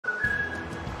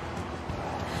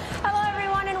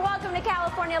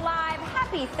California Live.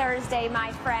 Happy Thursday,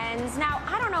 my friends. Now,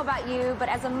 I don't know about you, but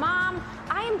as a mom,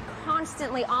 I am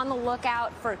constantly on the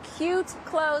lookout for cute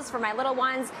clothes for my little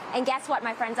ones. And guess what,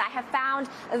 my friends? I have found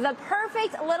the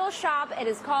perfect little shop. It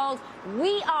is called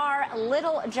We Are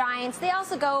Little Giants. They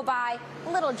also go by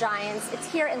Little Giants.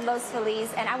 It's here in Los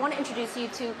Feliz, and I want to introduce you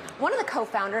to one of the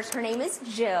co-founders. Her name is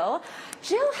Jill.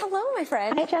 Jill, hello, my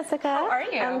friend. Hi, Jessica. How are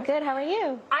you? I'm good. How are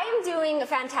you? I am doing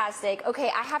fantastic.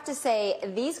 Okay, I have to say,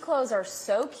 these clothes are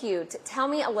so cute. Tell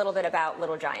me a little bit about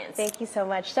Little Giants. Thank you so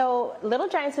much. So, Little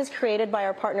Giants was created by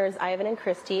our partners Ivan and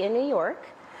Khrysti in New York.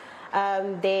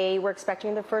 They were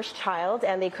expecting their first child,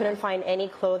 and they couldn't find any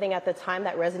clothing at the time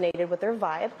that resonated with their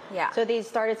vibe. Yeah. So they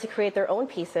started to create their own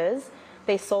pieces.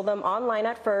 They sold them online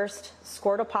at first,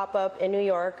 scored a pop-up in New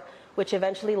York, which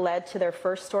eventually led to their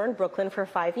first store in Brooklyn for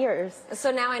 5 years. So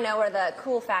now I know where the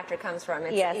cool factor comes from.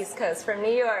 It's Yes. East Coast, from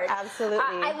New York. Absolutely.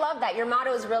 I love that. Your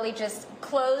motto is really just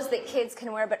clothes that kids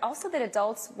can wear, but also that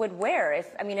adults would wear.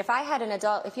 If you had an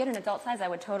adult size, I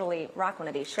would totally rock one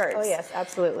of these shirts. Oh yes,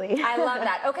 absolutely. I love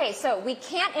that. Okay, so we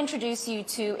can't introduce you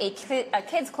to a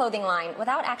kids clothing line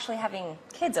without actually having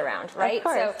kids around, right? Of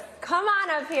course. So come on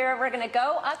up here. We're going to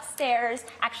go upstairs.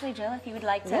 Actually, Jill, if you would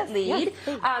like to lead.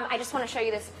 Yes, I just want to show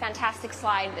you this fantastic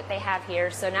slide that they have here.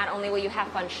 So not only will you have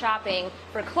fun shopping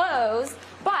for clothes,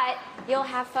 but you'll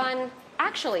have fun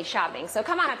actually shopping. So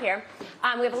come on up here.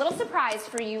 We have a little surprise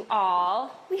for you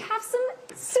all. We have some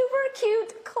super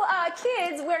cute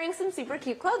kids wearing some super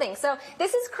cute clothing. So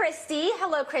this is Khrysti.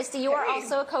 Hello, Khrysti. You are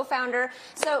also a co-founder.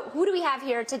 So who do we have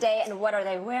here today, and what are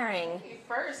they wearing?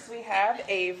 First, we have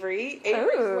Avery.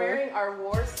 Avery's wearing our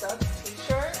War Subs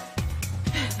t-shirt.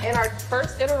 And our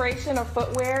first iteration of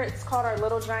footwear, it's called our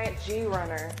Little Giant G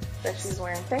Runner that she's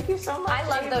wearing. Thank you so much, I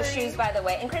love Avery. those shoes, by the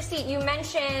way. And Khrysti, you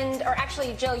mentioned, or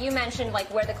actually, Jill, you mentioned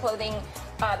like where the clothing,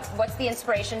 what's the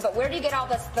inspiration, but where do you get all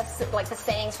the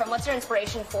sayings from? What's your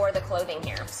inspiration for the clothing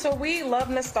here? So we love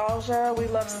nostalgia, we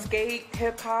love skate,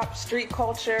 hip-hop, street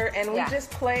culture, and we just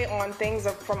play on things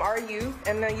from our youth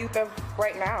and the youth of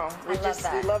right now. We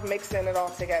love mixing it all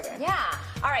together. Yeah.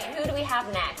 All right, who do we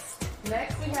have next?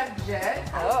 Next, we have Jet.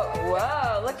 Oh,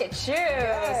 whoa, look at you.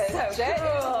 Yes, So Jet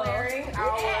cool. is wearing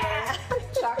our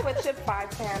chocolate chip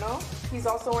 5-panel. He's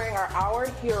also wearing our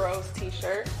Heroes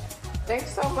t-shirt.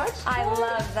 Thanks so much. I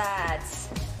love that.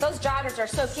 Those joggers are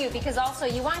so cute because also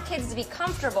you want kids to be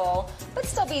comfortable, but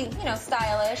still be,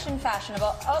 stylish and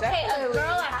fashionable. Okay, Definitely. A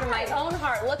girl after my own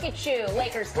heart. Look at you,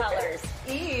 Lakers colors.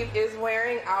 Eve is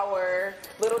wearing our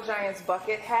Little Giants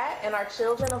bucket hat and our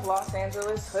Children of Los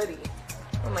Angeles hoodie.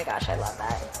 Oh my gosh, I love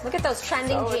that. Look at those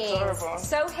trending So jeans. adorable.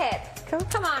 So hip.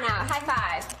 Come on out. High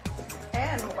five.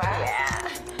 And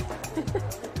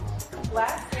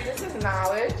lastly, this is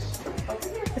Knowledge.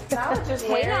 Knowledge is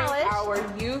wearing our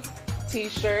youth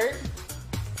t-shirt.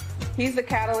 He's the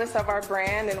catalyst of our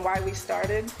brand and why we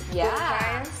started Little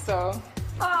Giants. So.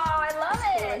 Oh, I love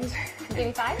it. Give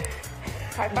me 5.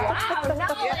 High five. Wow,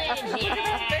 Knowledge.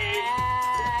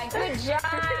 Yeah. Good job.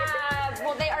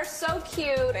 Well, they are so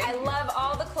cute. I love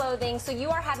all the clothing. So you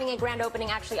are having a grand opening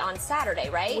actually on Saturday,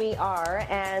 right? We are,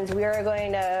 and we are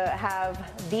going to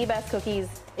have the best cookies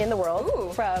in the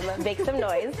world from Bake Some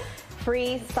Noise.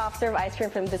 Free soft serve ice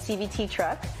cream from the CVT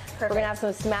truck. We're going to have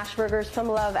some smash burgers from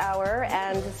Love Hour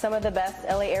and some of the best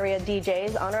LA area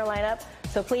DJs on our lineup.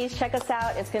 So please check us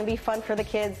out. It's going to be fun for the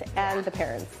kids and the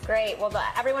parents. Great. Well,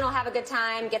 everyone will have a good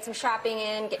time. Get some shopping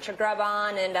in, get your grub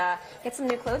on, and get some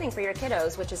new clothing for your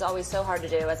kiddos, which is always so hard to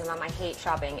do. As a mom, I hate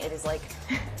shopping. It is like,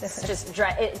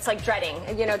 it's like dreading,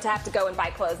 to have to go and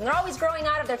buy clothes. And they're always growing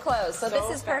out of their clothes. So this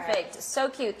is perfect. So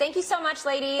cute. Thank you so much,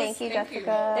 ladies. Thank you,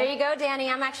 Jessica. There you go, Danny.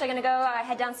 I'm actually going to go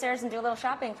head downstairs and do a little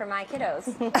shopping for my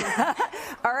kiddos.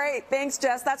 All right. Thanks,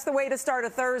 Jess. That's the way to start a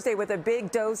Thursday, with a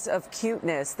big dose of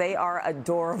cuteness. They are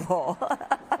adorable.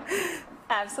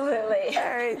 Absolutely.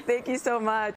 All right. Thank you so much.